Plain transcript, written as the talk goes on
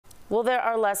Well, there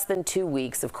are less than 2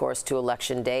 weeks, of course, to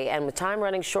Election Day, and with time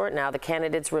running short now, the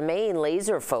candidates remain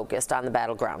laser-focused on the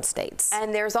battleground states.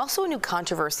 And there's also a new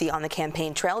controversy on the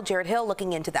campaign trail. Jared Hill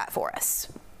looking into that for us.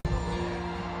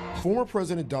 Former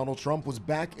President Donald Trump was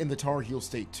back in the Tar Heel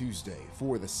State Tuesday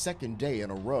for the second day in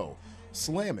a row,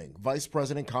 slamming Vice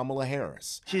President Kamala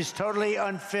Harris. She's totally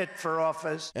unfit for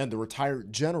office. And the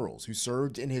retired generals who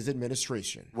served in his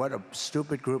administration. What a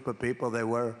stupid group of people they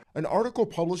were. An article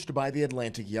published by The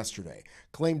Atlantic yesterday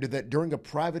claimed that during a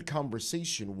private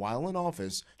conversation while in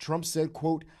office, Trump said,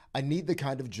 quote, "I need the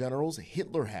kind of generals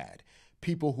Hitler had,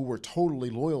 people who were totally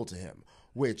loyal to him,"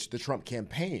 which the Trump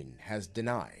campaign has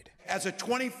denied. As a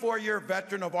 24-year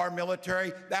veteran of our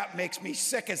military, that makes me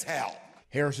sick as hell.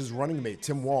 Harris's running mate,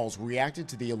 Tim Walz, reacted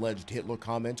to the alleged Hitler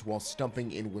comment while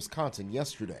stumping in Wisconsin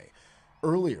yesterday.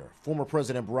 Earlier, former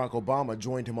President Barack Obama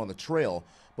joined him on the trail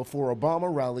before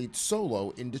Obama rallied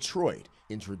solo in Detroit,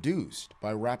 introduced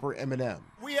by rapper Eminem.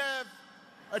 We have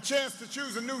a chance to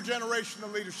choose a new generation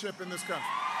of leadership in this country.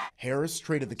 Harris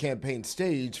traded the campaign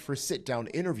stage for sit-down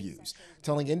interviews,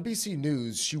 telling NBC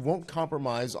News she won't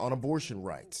compromise on abortion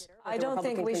rights. I don't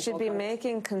think we should be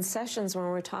making concessions when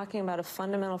we're talking about a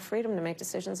fundamental freedom to make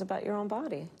decisions about your own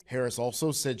body. Harris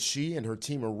also said she and her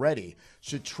team are ready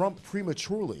should Trump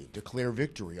prematurely declare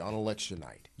victory on election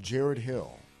night. Jared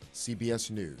Hill, CBS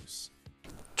News.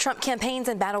 Trump campaigns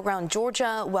in battleground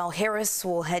Georgia, while Harris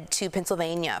will head to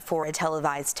Pennsylvania for a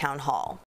televised town hall.